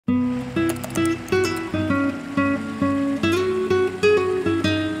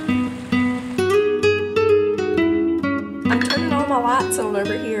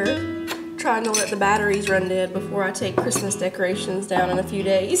batteries run dead before I take Christmas decorations down in a few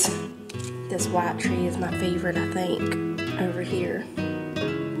days. This white tree is my favorite, I think, over here.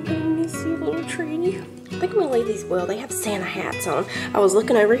 Look at this little tree. I think I'm gonna leave these, well, they have Santa hats on. I was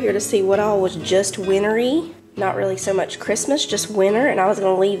looking over here to see what all was just wintry. Not really so much Christmas, just winter, and I was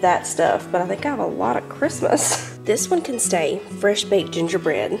gonna leave that stuff, but I think I have a lot of Christmas. This one can stay. Fresh baked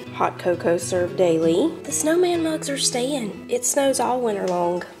gingerbread, hot cocoa served daily. The snowman mugs are staying. It snows all winter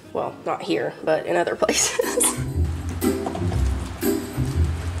long. Well, not here, but in other places.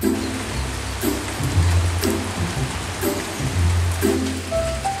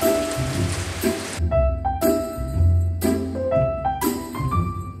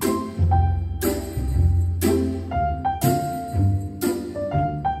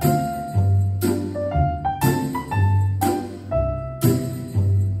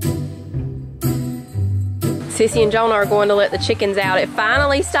 Sissy and Jonah are going to let the chickens out. It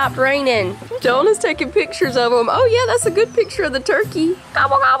finally stopped raining. Jonah's taking pictures of them. Oh yeah, that's a good picture of the turkey.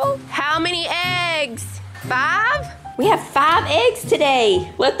 Gobble, gobble. How many eggs? 5? We have 5 eggs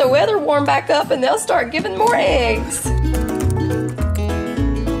today. Let the weather warm back up and they'll start giving more eggs.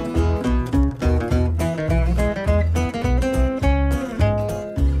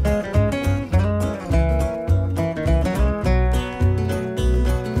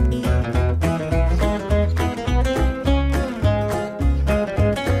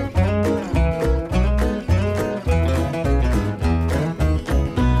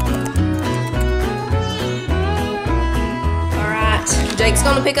 Jake's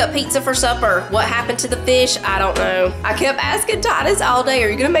gonna pick up pizza for supper. What happened to the fish? I don't know. I kept asking Titus all day, are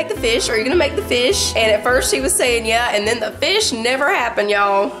you gonna make the fish? Are you gonna make the fish? And at first he was saying yeah, and then the fish never happened,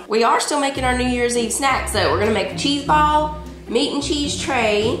 y'all. We are still making our New Year's Eve snacks though. We're gonna make a cheese ball, meat and cheese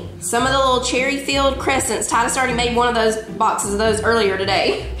tray, some of the little cherry filled crescents. Titus already made one of those boxes of those earlier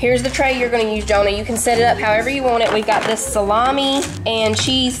today. Here's the tray you're gonna use, Jonah. You can set it up however you want it. We've got this salami and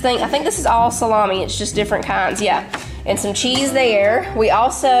cheese thing. I think this is all salami, it's just different kinds, yeah. And some cheese there. We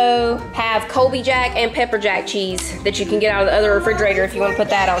also have Colby Jack and pepper jack cheese that you can get out of the other refrigerator if you want to put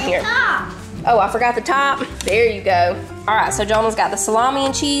that on here. Oh, I forgot the top. There you go. All right, so Jonah's got the salami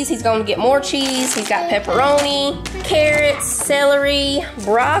and cheese. He's going to get more cheese. He's got pepperoni, carrots, celery,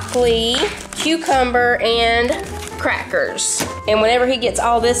 broccoli, cucumber, and crackers. And whenever he gets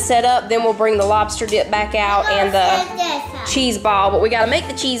all this set up, then we'll bring the lobster dip back out and the cheese ball. But we got to make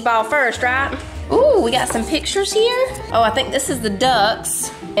the cheese ball first, right? Ooh, we got some pictures here. Oh, I think this is the ducks,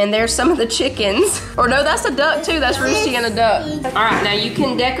 and there's some of the chickens. Or no, that's a duck too, that's Roosty and a duck. All right, now you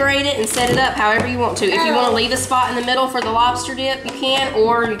can decorate it and set it up however you want to. If you want to leave a spot in the middle for the lobster dip, you can,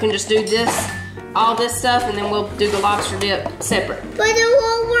 or you can just do this, all this stuff, and then we'll do the lobster dip separate. But it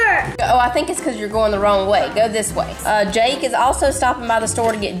won't work. Oh, I think it's because you're going the wrong way. Go this way. Jake is also stopping by the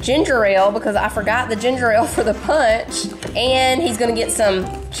store to get ginger ale because I forgot the ginger ale for the punch, and he's gonna get some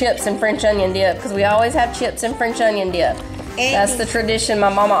chips and French onion dip because we always have chips and French onion dip. That's the tradition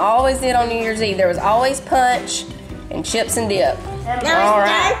my mama always did on New Year's Eve. There was always punch and chips and dip. Now it's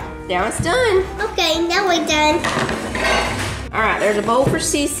done? Now it's done. Okay, now we're done. All right, there's a bowl for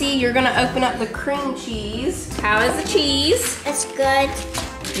Sissy. You're gonna open up the cream cheese. How is the cheese? It's good.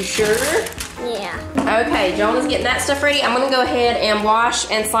 You sure? Yeah. Okay, Jonah's getting that stuff ready. I'm gonna go ahead and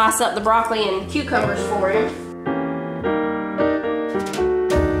wash and slice up the broccoli and cucumbers for him.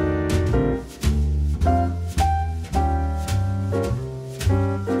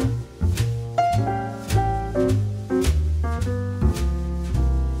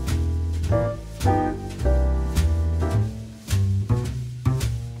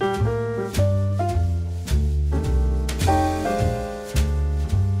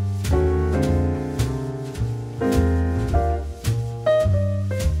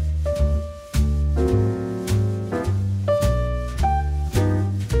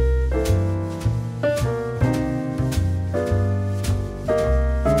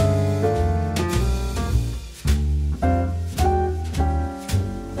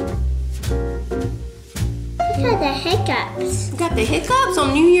 The hiccups. You got the hiccups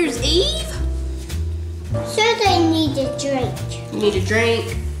on New Year's Eve? So they need a drink. You need a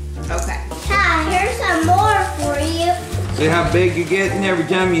drink? Okay. Hi, here's some more for you. See how big you're getting every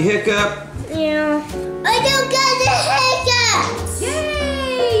time you hiccup? Yeah. I don't got the hiccups.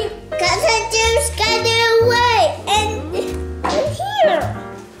 Yay! Cause I just got it away and here.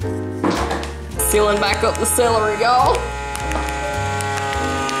 Sealing back up the celery, y'all.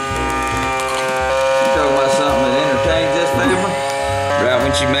 Right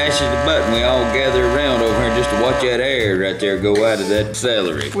when she mashes the button, we all gather around over here just to watch that air right there go out of that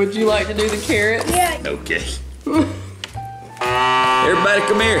celery. Would you like to do the carrots? Yeah. Okay. Everybody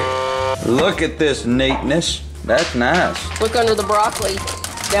come here. Look at this neatness. That's nice. Look under the broccoli.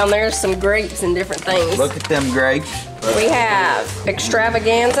 Down there's some grapes and different things. Look at them grapes. We have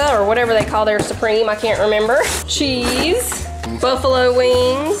extravaganza, or whatever they call their supreme, I can't remember. Cheese, buffalo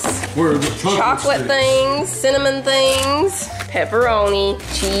wings, chocolate things, cinnamon things, pepperoni,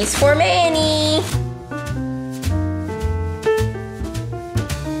 cheese for Manny.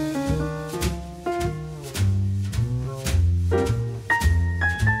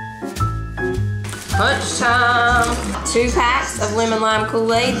 Punch time. 2 packs of lemon lime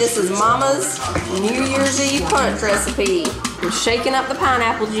Kool-Aid. This is Mama's New Year's Eve punch recipe. I'm shaking up the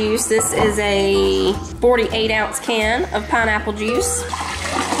pineapple juice. This is a 48-ounce can of pineapple juice.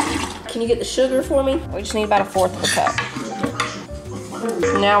 Can you get the sugar for me? We just need about 1/4 of a cup.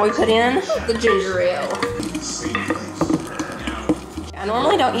 Now we put in the ginger ale. I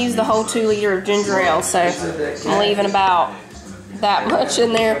normally don't use the whole 2 liter of ginger ale, so I'm leaving about that much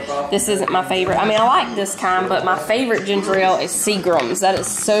in there. This isn't my favorite. I mean, I like this kind, but my favorite ginger ale is Seagram's. That is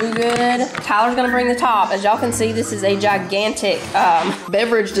so good. Tyler's gonna bring the top. As y'all can see, this is a gigantic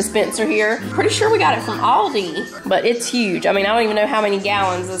beverage dispenser here. Pretty sure we got it from Aldi, but it's huge. I mean, I don't even know how many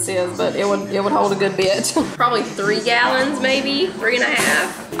gallons this is, but it would hold a good bit. Probably 3 gallons, maybe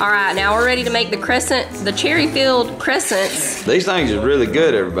 3.5. All right, now we're ready to make the cherry-filled crescents. These things are really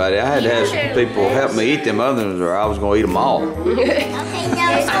good, everybody. I had to have some people help me eat them other ones, or I was gonna eat them all. Okay,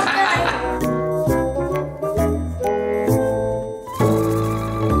 now it's all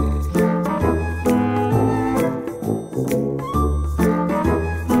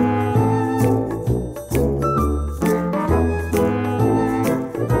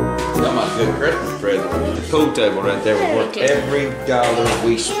Good Christmas present. The pool table right there was worth every dollar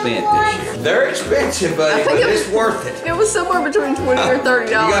we spent this year. They're expensive, buddy, but it's worth it. It was somewhere between $20 or $30.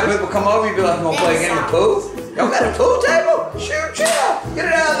 You got people come over, you be like, I'm gonna play a game of pool? Y'all got a pool table? Shoot, yeah! Get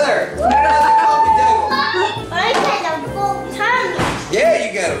it out of there! Get it out of that coffee table! I had a full tummy. Yeah, you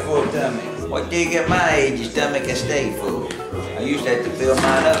got a full tummy. What do you get my age? Your stomach can stay full. I used to have to fill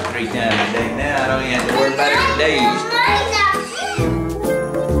mine up 3 times a day. Now I don't even have to worry about it for days.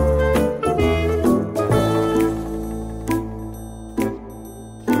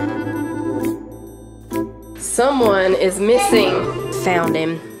 Someone is missing. Found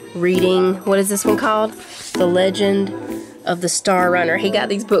him. Reading, what is this one called? The Legend of the Star Runner. He got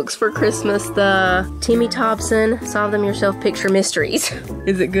these books for Christmas. The Timmy Thompson Solve Them Yourself Picture Mysteries.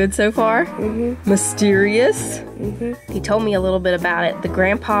 Is it good so far? Mm-hmm. Mysterious? Mm-hmm. He told me a little bit about it. The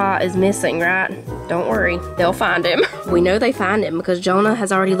grandpa is missing, right? Don't worry, they'll find him. We know they find him because Jonah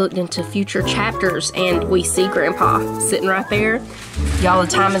has already looked into future chapters and we see grandpa sitting right there. Y'all, the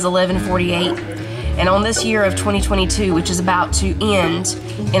time is 11:48. And on this year of 2022, which is about to end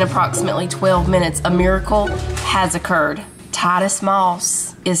in approximately 12 minutes, a miracle has occurred. Titus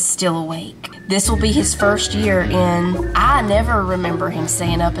Moss is still awake. This will be his first year in, I never remember him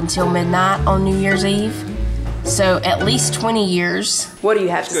staying up until midnight on New Year's Eve. So at least 20 years. What do you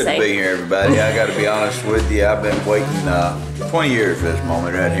have to say? Good to be here, everybody. I got to be honest with you. I've been waiting 20 years for this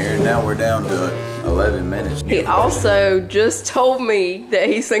moment right here, and now we're down to 11 minutes. He also just told me that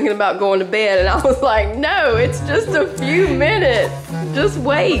he's thinking about going to bed, and I was like, no, it's just a few minutes. Just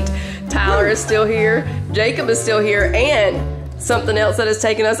wait. Tyler is still here. Jacob is still here, and something else that has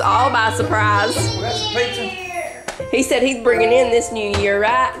taken us all by surprise. We got some pizza. He said he's bringing in this new year,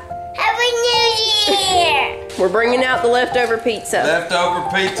 right? Happy New Year! We're bringing out the leftover pizza. Leftover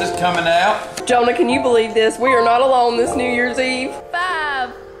pizza's coming out. Jonah, can you believe this? We are not alone this New Year's Eve.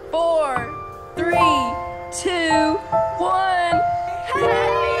 5, 4, 3, 2, 1. Happy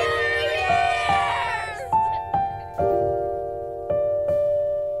New Year!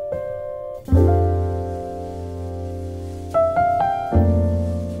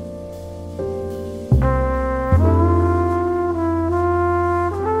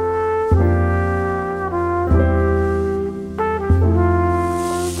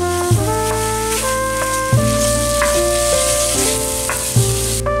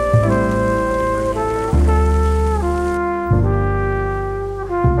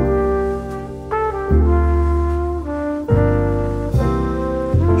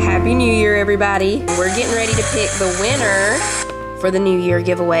 Happy New Year, everybody. We're getting ready to pick the winner for the New Year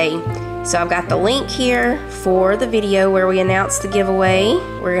giveaway. So I've got the link here for the video where we announced the giveaway.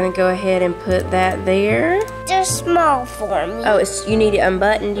 We're gonna go ahead and put that there. Just small for me. Oh, you need it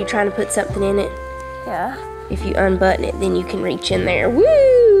unbuttoned? You trying to put something in it? Yeah. If you unbutton it, then you can reach in there.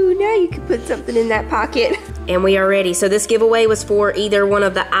 Woo! Now you can put something in that pocket. And we are ready. So this giveaway was for either one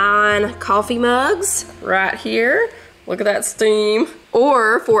of the Ion coffee mugs right here. Look at that steam.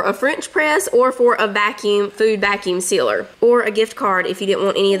 or for a French press, or for a food vacuum sealer, or a gift card if you didn't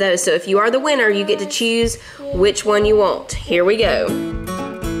want any of those. So if you are the winner, you get to choose which one you want. Here we go.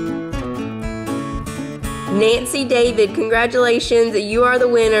 Nancy David, congratulations, you are the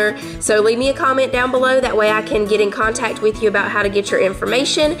winner. So leave me a comment down below, that way I can get in contact with you about how to get your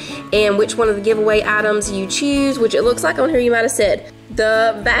information and which one of the giveaway items you choose, which it looks like on here you might have said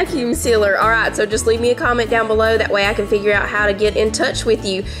the vacuum sealer. All right, so just leave me a comment down below, that way I can figure out how to get in touch with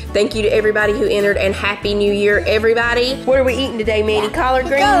you. Thank you to everybody who entered, and Happy New Year, everybody. What are we eating today, Manny? Collard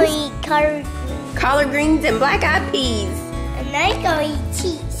greens? We're gonna eat collard greens. Collard greens and black-eyed peas. And I'm gonna eat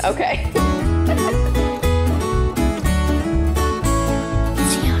cheese. Okay.